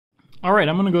All right,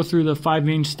 I'm going to go through the 5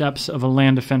 main steps of a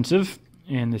land offensive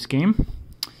in this game.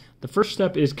 The first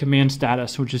step is command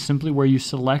status, which is simply where you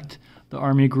select the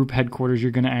army group headquarters you're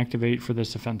going to activate for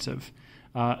this offensive.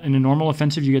 In a normal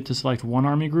offensive, you get to select one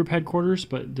army group headquarters,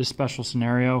 but this special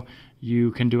scenario,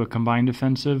 you can do a combined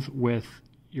offensive with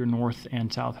your north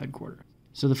and south headquarters.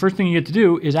 So the first thing you get to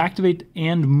do is activate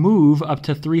and move up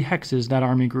to 3 hexes that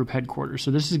army group headquarters. So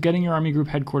this is getting your army group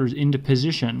headquarters into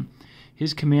position.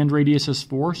 His command radius is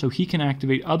 4, so he can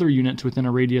activate other units within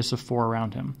a radius of 4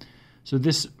 around him. So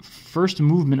this first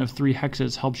movement of 3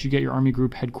 hexes helps you get your army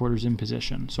group headquarters in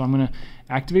position. So I'm going to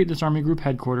activate this army group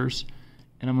headquarters,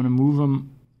 and I'm going to move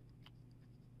them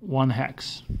 1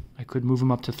 hex. I could move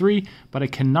them up to 3, but I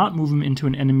cannot move them into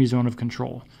an enemy zone of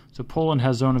control. So Poland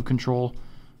has zone of control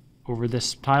over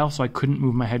this tile, so I couldn't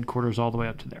move my headquarters all the way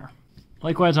up to there.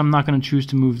 Likewise, I'm not going to choose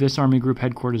to move this army group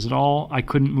headquarters at all. I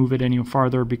couldn't move it any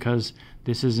farther because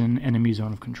this is an enemy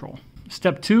zone of control.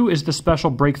 Step 2 is the special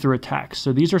breakthrough attacks.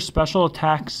 So these are special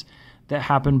attacks that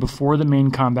happen before the main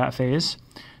combat phase.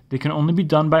 They can only be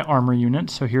done by armor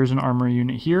units. So here's an armor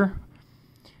unit here.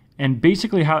 And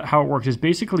basically how it works is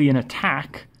basically an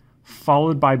attack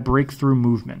followed by breakthrough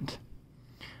movement.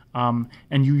 And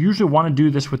you usually want to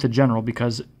do this with the general,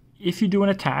 because if you do an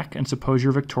attack and suppose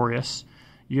you're victorious,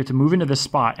 you get to move into this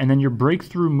spot, and then your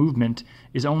breakthrough movement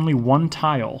is only 1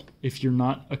 tile if you're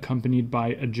not accompanied by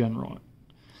a general.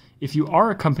 If you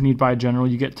are accompanied by a general,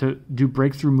 you get to do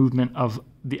breakthrough movement of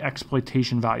the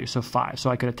exploitation value, so 5. So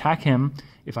I could attack him.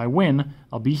 If I win,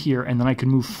 I'll be here, and then I can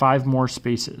move 5 more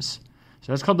spaces.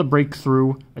 So that's called the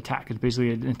breakthrough attack. It's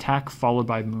basically an attack followed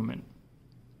by movement.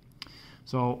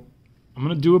 So I'm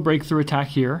going to do a breakthrough attack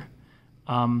here.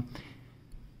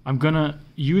 I'm going to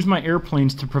use my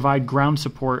airplanes to provide ground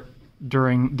support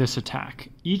during this attack.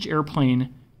 Each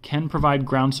airplane can provide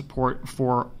ground support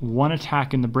for 1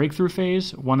 attack in the breakthrough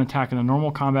phase, 1 attack in the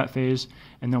normal combat phase,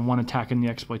 and then 1 attack in the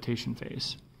exploitation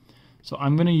phase. So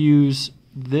I'm going to use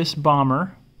this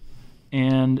bomber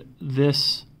and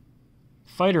this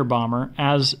fighter bomber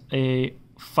as a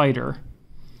fighter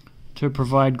to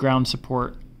provide ground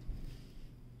support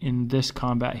in this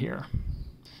combat here.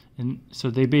 And so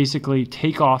they basically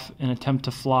take off and attempt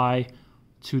to fly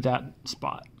to that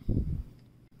spot.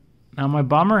 Now my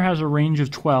bomber has a range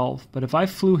of 12, but if I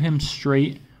flew him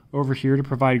straight over here to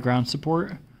provide ground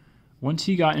support, once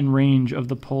he got in range of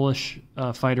the Polish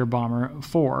fighter bomber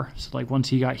 4, so like once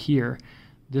he got here,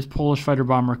 this Polish fighter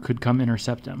bomber could come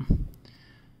intercept him.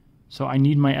 So I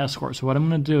need my escort. So what I'm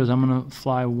going to do is I'm going to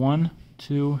fly 1,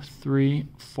 2, 3,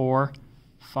 4,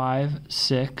 5,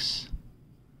 6.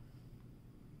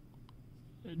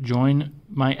 Join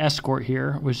my escort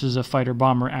here, which is a fighter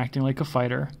bomber acting like a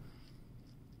fighter.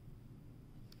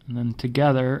 And then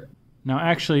together, now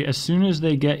actually as soon as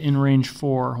they get in range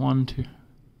 4, 1, 2,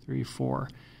 3, 4,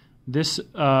 this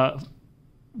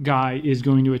guy is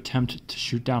going to attempt to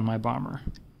shoot down my bomber.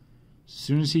 As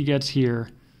soon as he gets here,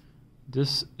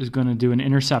 this is going to do an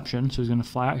interception. So he's going to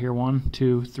fly out here 1,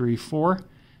 2, 3, 4,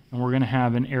 and we're going to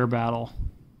have an air battle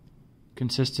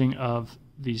consisting of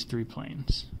these 3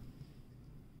 planes.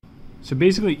 So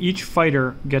basically each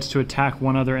fighter gets to attack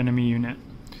 1 other enemy unit.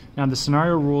 Now the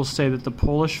scenario rules say that the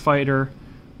Polish fighter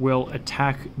will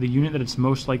attack the unit that it's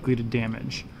most likely to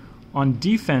damage. On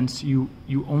defense, you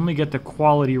only get the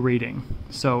quality rating.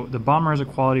 So the bomber has a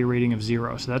quality rating of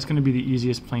 0, so that's going to be the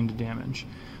easiest plane to damage.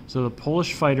 So the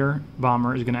Polish fighter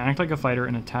bomber is going to act like a fighter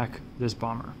and attack this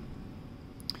bomber.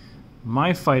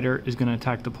 My fighter is going to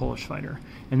attack the Polish fighter.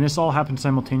 And this all happens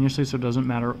simultaneously, so it doesn't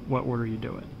matter what order you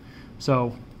do it.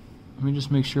 So let me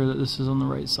just make sure that this is on the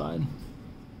right side.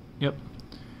 Yep.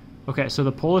 Okay, so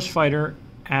the Polish fighter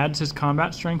adds his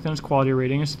combat strength and his quality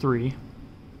rating is 3.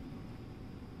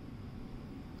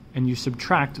 And you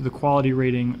subtract the quality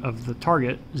rating of the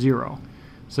target, 0.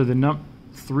 So the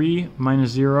 3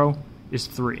 minus 0 is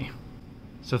 3.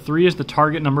 So 3 is the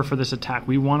target number for this attack.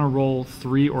 We want to roll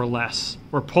 3 or less.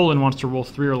 Or Poland wants to roll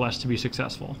 3 or less to be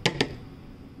successful.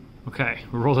 Okay,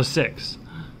 we rolled a 6.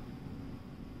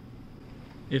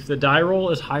 If the die roll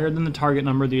is higher than the target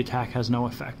number, the attack has no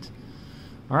effect.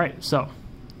 Alright, so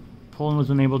Poland was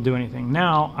unable to do anything.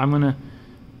 Now I'm going to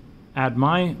add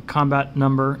my combat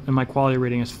number, and my quality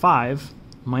rating is 5,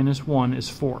 minus 1 is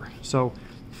 4. So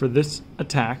for this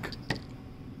attack,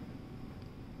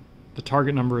 the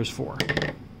target number is 4.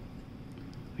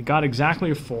 I got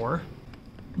exactly a 4,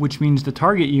 which means the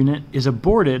target unit is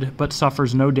aborted but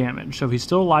suffers no damage. So he's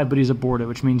still alive, but he's aborted,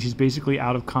 which means he's basically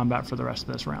out of combat for the rest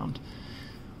of this round.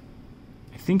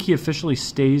 I think he officially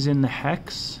stays in the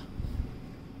hex.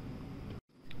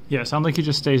 Yeah, it sounds like he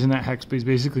just stays in that hex, but he's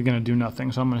basically going to do nothing,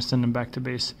 so I'm going to send him back to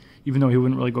base, even though he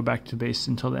wouldn't really go back to base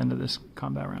until the end of this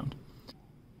combat round.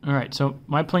 Alright, so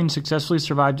my planes successfully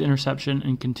survived interception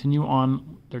and continue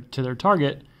on to their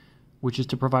target, which is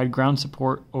to provide ground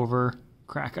support over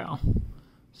Krakow.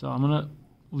 So I'm going to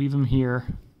leave them here,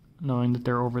 knowing that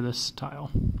they're over this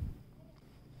tile.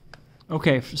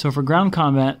 Okay, so for ground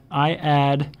combat, I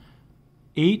add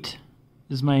 8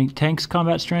 is my tank's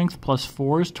combat strength, plus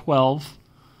 4 is 12,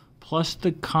 plus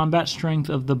the combat strength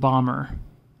of the bomber,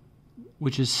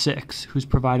 which is 6, who's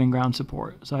providing ground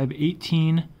support. So I have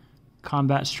 18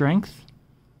 combat strength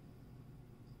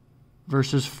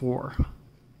versus 4.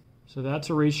 So that's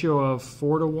a ratio of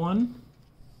 4 to 1.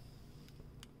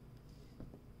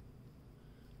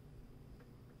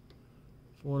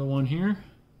 Four to 1 here.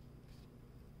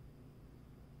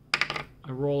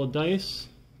 I roll a dice.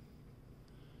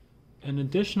 And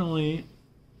additionally,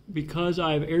 because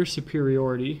I have air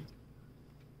superiority,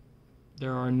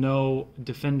 there are no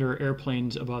defender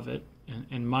airplanes above it.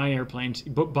 And my airplanes,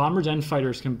 bombers and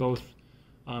fighters can both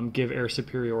give air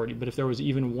superiority. But if there was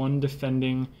even one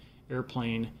defending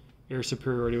airplane, air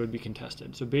superiority would be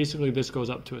contested. So basically this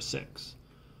goes up to a 6.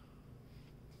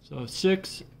 So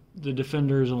 6, the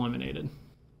defender is eliminated.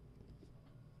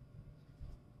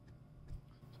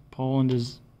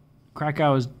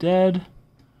 Krakow is dead.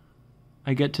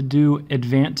 I get to do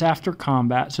advance after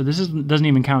combat. So this doesn't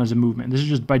even count as a movement. This is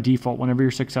just by default. Whenever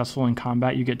you're successful in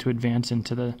combat, you get to advance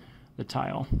into the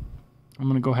tile. I'm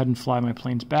going to go ahead and fly my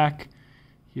planes back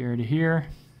here to here,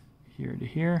 here to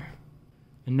here.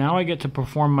 And now I get to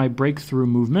perform my breakthrough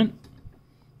movement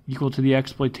equal to the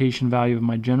exploitation value of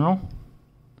my general.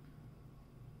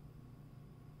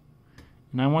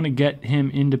 And I want to get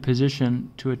him into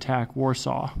position to attack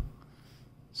Warsaw.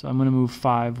 So I'm going to move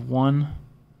 5, 1.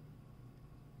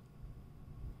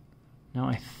 Now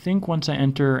I think once I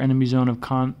enter enemy zone of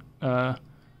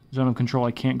control,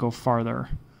 I can't go farther.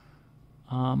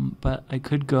 But I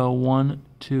could go 1,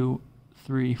 2,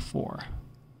 3, 4.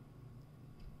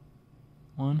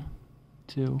 1,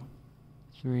 2,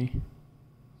 3,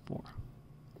 4.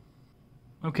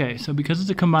 Okay, so because it's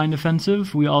a combined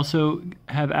offensive, we also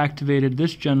have activated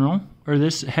this general, or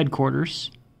this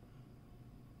headquarters,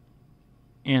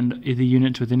 and the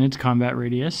units within its combat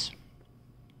radius.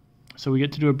 So we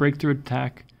get to do a breakthrough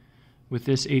attack with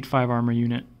this 8-5 armor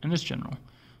unit and this general.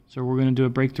 So we're going to do a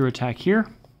breakthrough attack here.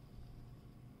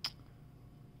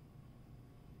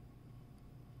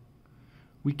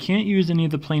 We can't use any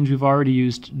of the planes we've already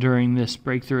used during this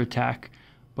breakthrough attack,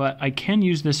 but I can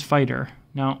use this fighter.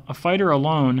 Now, a fighter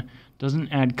alone doesn't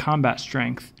add combat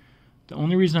strength. The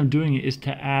only reason I'm doing it is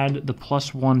to add the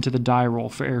 +1 to the die roll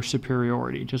for air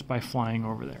superiority, just by flying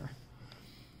over there.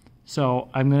 So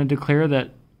I'm going to declare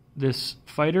that this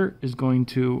fighter is going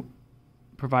to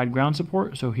provide ground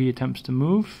support, so he attempts to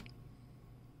move.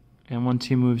 And once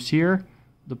he moves here,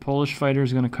 the Polish fighter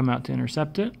is going to come out to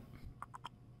intercept it.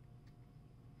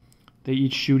 They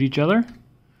each shoot each other.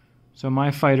 So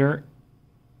my fighter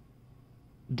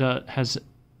has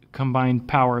combined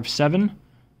power of 7,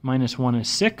 -1 is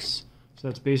 6. So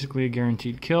that's basically a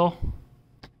guaranteed kill.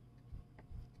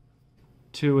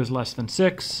 2 is less than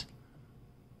 6.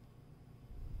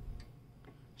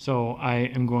 So I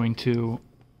am going to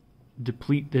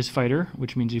deplete this fighter,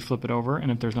 which means you flip it over,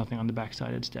 and if there's nothing on the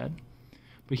backside, it's dead.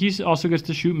 But he also gets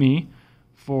to shoot me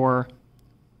for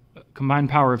combined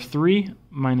power of 3,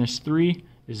 -3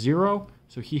 is 0,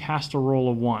 so he has to roll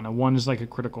a 1. A 1 is like a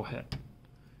critical hit.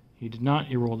 He did not,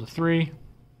 he rolled a 3.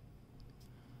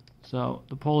 So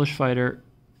the Polish fighter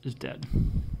is dead.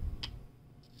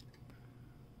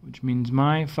 Which means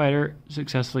my fighter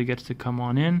successfully gets to come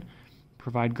on in,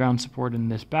 provide ground support in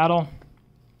this battle.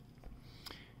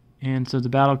 And so the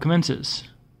battle commences.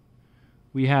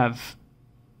 We have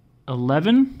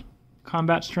 11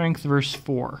 combat strength versus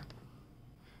 4.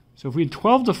 So if we had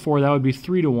 12 to 4, that would be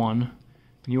 3 to 1.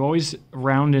 And you always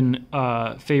round in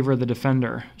favor of the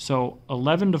defender. So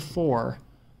 11 to 4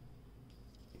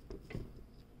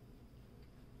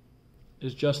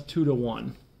 is just 2 to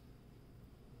 1.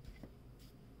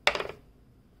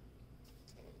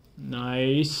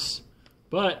 Nice.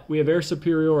 But we have air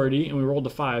superiority, and we rolled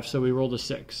a 5, so we rolled a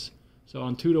 6. So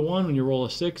on 2 to 1, when you roll a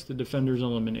 6, the defender's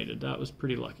eliminated. That was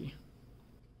pretty lucky.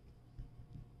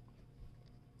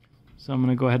 So I'm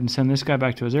going to go ahead and send this guy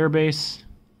back to his airbase.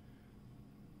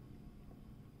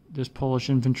 This Polish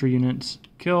infantry unit's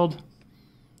killed.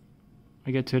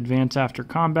 I get to advance after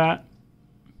combat.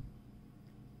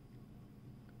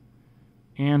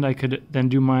 And I could then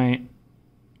do my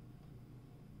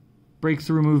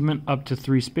breakthrough movement up to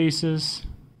 3 spaces,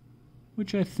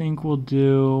 which I think will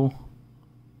do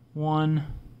 1,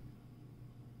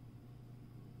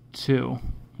 2.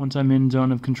 Once I'm in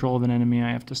zone of control of an enemy,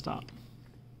 I have to stop.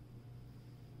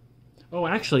 Oh,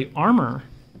 actually, armor.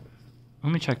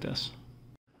 Let me check this.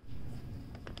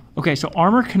 Okay, so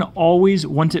armor can always,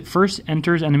 once it first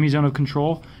enters enemy zone of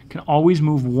control, can always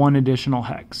move 1 additional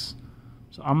hex.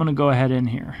 So I'm going to go ahead in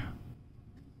here.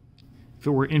 If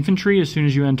it were infantry, as soon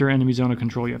as you enter enemy zone of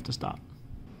control, you have to stop.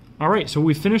 All right, so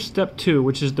we finished step 2,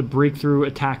 which is the breakthrough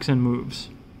attacks and moves.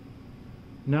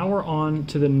 Now we're on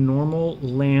to the normal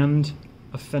land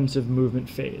offensive movement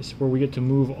phase, where we get to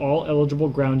move all eligible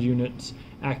ground units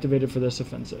activated for this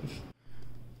offensive.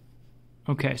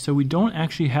 Okay, so we don't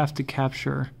actually have to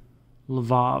capture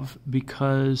Lvov,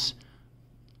 because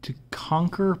to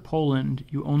conquer Poland,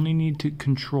 you only need to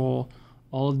control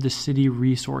all of the city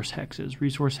resource hexes.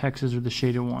 Resource hexes are the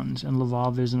shaded ones, and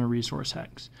Lvov isn't a resource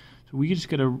hex. So we just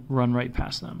got to run right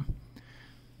past them.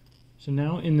 So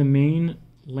now in the main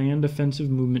land offensive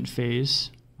movement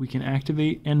phase, we can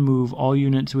activate and move all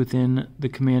units within the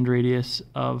command radius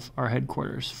of our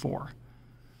headquarters, 4.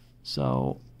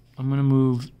 So I'm going to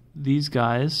move these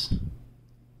guys,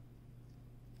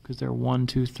 because they're 1,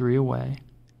 2, 3 away.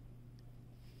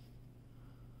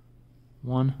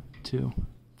 1, 2,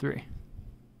 3.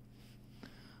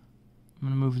 I'm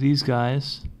going to move these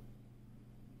guys.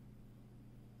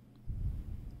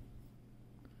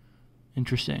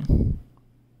 Interesting.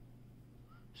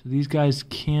 So these guys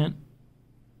can't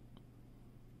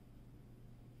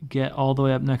get all the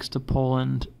way up next to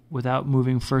Poland without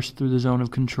moving first through the zone of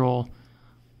control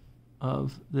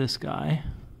of this guy.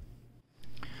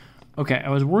 Okay, I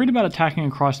was worried about attacking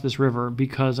across this river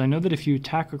because I know that if you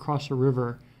attack across a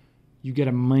river, you get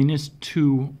a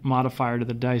 -2 modifier to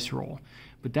the dice roll.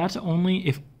 But that's only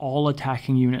if all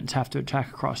attacking units have to attack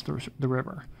across the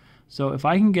river. So if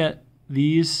I can get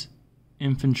these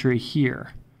infantry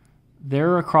here,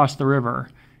 they're across the river.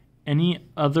 Any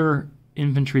other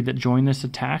infantry that join this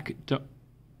attack,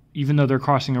 even though they're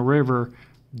crossing a river,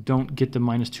 don't get the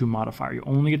 -2 modifier. You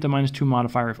only get the -2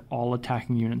 modifier if all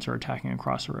attacking units are attacking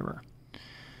across a river.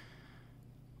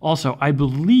 Also, I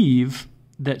believe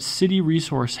that city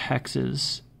resource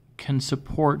hexes can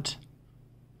support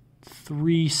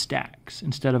 3 stacks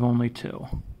instead of only 2.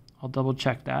 I'll double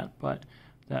check that, but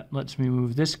that lets me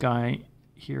move this guy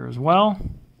here as well.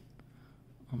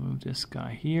 I'll move this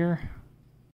guy here.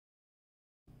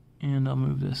 And I'll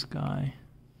move this guy.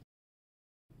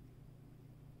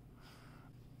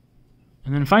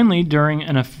 And then finally, during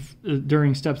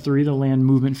step 3, the land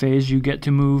movement phase, you get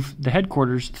to move the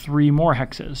headquarters 3 more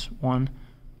hexes. 1,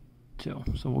 2.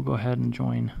 So we'll go ahead and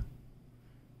join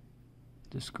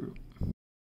this group.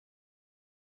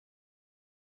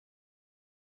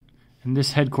 And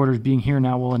this headquarters being here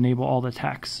now will enable all the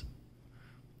attacks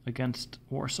against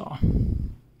Warsaw.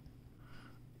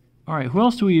 All right, who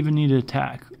else do we even need to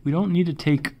attack? We don't need to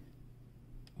take...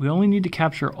 We only need to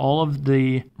capture all of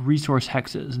the resource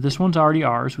hexes. This one's already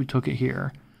ours. We took it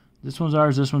here. This one's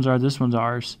ours, this one's ours, this one's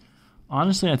ours.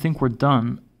 Honestly, I think we're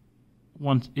done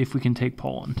if we can take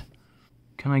Poland.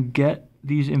 Can I get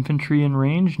these infantry in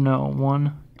range? No.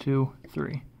 1, 2,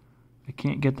 3. I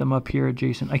can't get them up here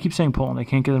adjacent. I keep saying Poland. I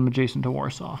can't get them adjacent to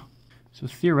Warsaw. So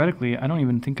theoretically, I don't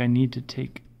even think I need to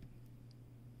take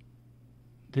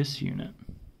this unit.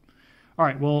 All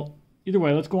right, well, either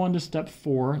way, let's go on to step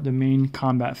 4, the main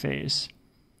combat phase.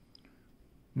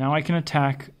 Now I can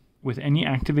attack with any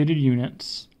activated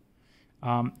units.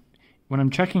 When I'm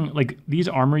checking, like, these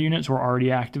armor units were already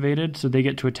activated, so they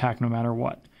get to attack no matter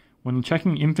what. When I'm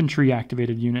checking infantry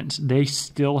activated units, they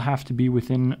still have to be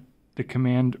within the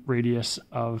command radius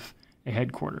of a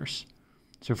headquarters.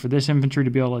 So for this infantry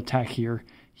to be able to attack here,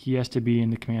 he has to be in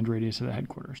the command radius of the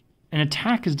headquarters. An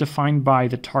attack is defined by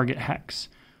the target hex.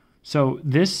 So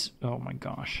this, oh my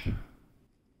gosh.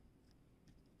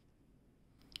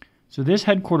 So this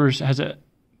headquarters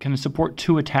can support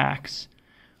 2 attacks,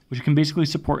 which can basically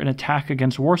support an attack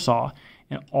against Warsaw,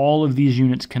 and all of these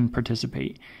units can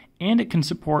participate. And it can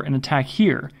support an attack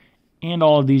here, and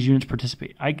all of these units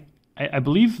participate. I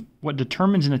believe what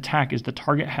determines an attack is the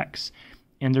target hex,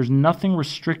 and there's nothing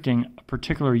restricting a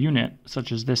particular unit,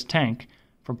 such as this tank,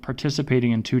 from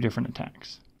participating in 2 different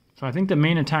attacks. So I think the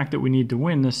main attack that we need to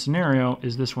win this scenario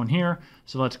is this one here,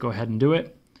 so let's go ahead and do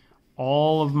it.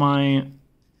 All of my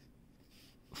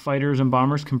fighters and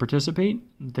bombers can participate.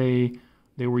 They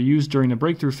were used during the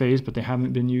breakthrough phase, but they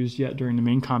haven't been used yet during the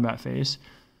main combat phase.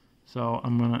 So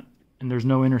and there's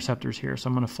no interceptors here, so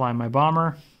I'm going to fly my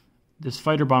bomber. This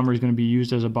fighter bomber is going to be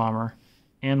used as a bomber,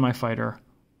 and my fighter,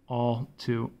 all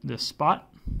to this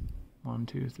spot. 1,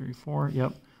 2, 3, 4,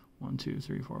 yep. 1, 2,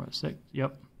 3, 4, 5, 6,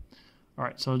 yep. All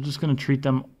right, so I'm just going to treat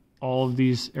them, all of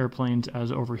these airplanes,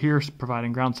 as over here,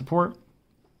 providing ground support.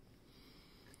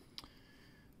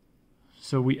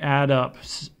 So we add up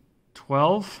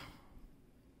 12,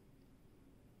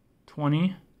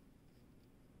 20,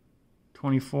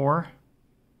 24,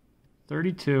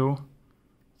 32,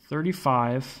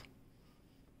 35,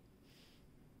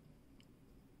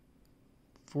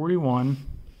 41,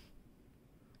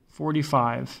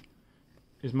 45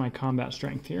 is my combat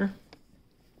strength here.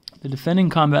 The defending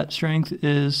combat strength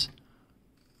is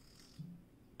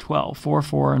 12, 4,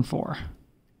 4, and 4.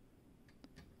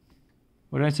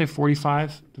 What did I say?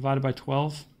 45 divided by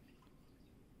 12?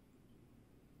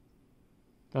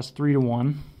 That's 3 to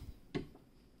 1.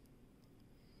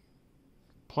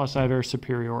 Plus I have air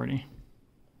superiority.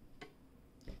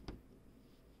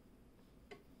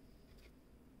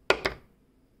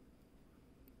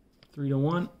 Three to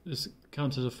 1. This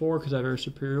counts as a 4 because I have air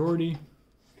superiority.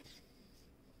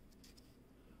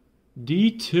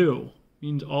 D2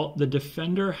 means the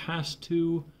defender has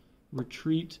to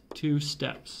retreat 2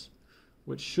 steps,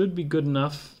 which should be good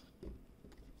enough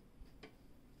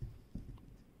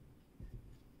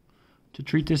to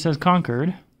treat this as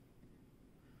conquered.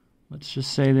 Let's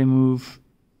just say they move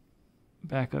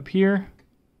back up here.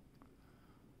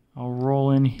 I'll roll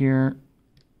in here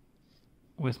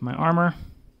with my armor.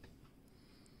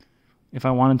 If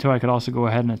I wanted to, I could also go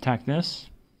ahead and attack this.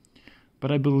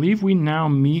 But I believe we now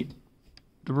meet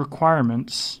the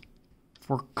requirements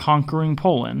for conquering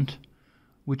Poland,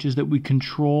 which is that we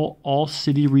control all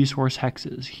city resource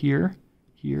hexes here,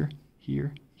 here,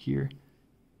 here, here,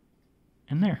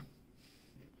 and there.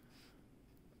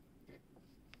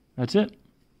 That's it.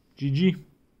 GG.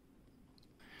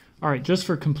 All right, just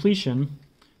for completion,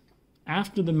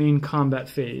 after the main combat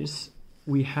phase,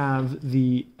 we have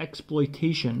the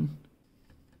exploitation.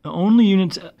 The only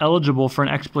units eligible for an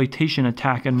exploitation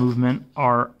attack and movement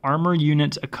are armor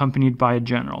units accompanied by a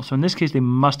general. So in this case, they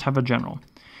must have a general.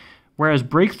 Whereas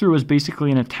breakthrough is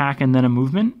basically an attack and then a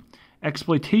movement,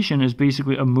 exploitation is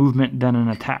basically a movement then an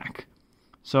attack.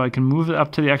 So I can move it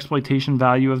up to the exploitation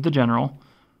value of the general.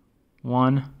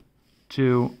 1,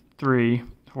 2, 3,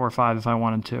 4, 5 if I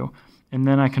wanted to. And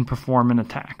then I can perform an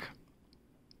attack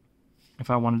if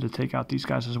I wanted to take out these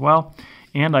guys as well.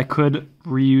 And I could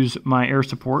reuse my air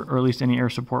support, or at least any air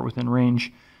support within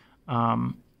range,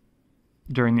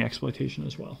 during the exploitation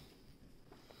as well.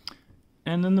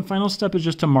 And then the final step is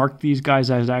just to mark these guys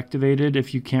as activated.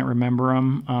 If you can't remember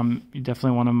them, you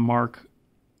definitely want to mark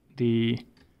the,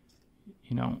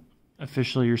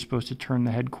 officially you're supposed to turn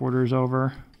the headquarters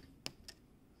over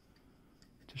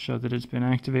to show that it's been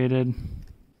activated.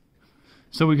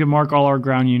 So we can mark all our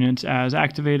ground units as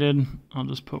activated. I'll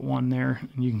just put 1 there,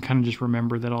 and you can kind of just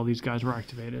remember that all these guys were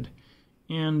activated.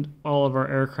 And all of our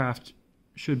aircraft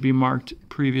should be marked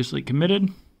previously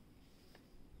committed.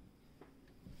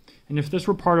 And if this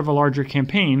were part of a larger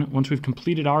campaign, once we've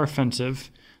completed our offensive,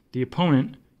 the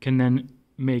opponent can then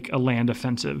make a land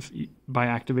offensive by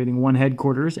activating 1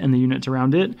 headquarters and the units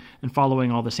around it and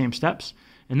following all the same steps.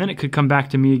 And then it could come back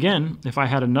to me again if I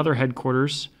had another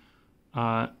headquarters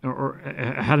or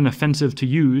had an offensive to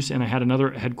use and I had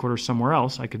another headquarters somewhere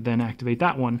else. I could then activate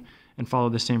that one and follow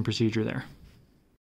the same procedure there.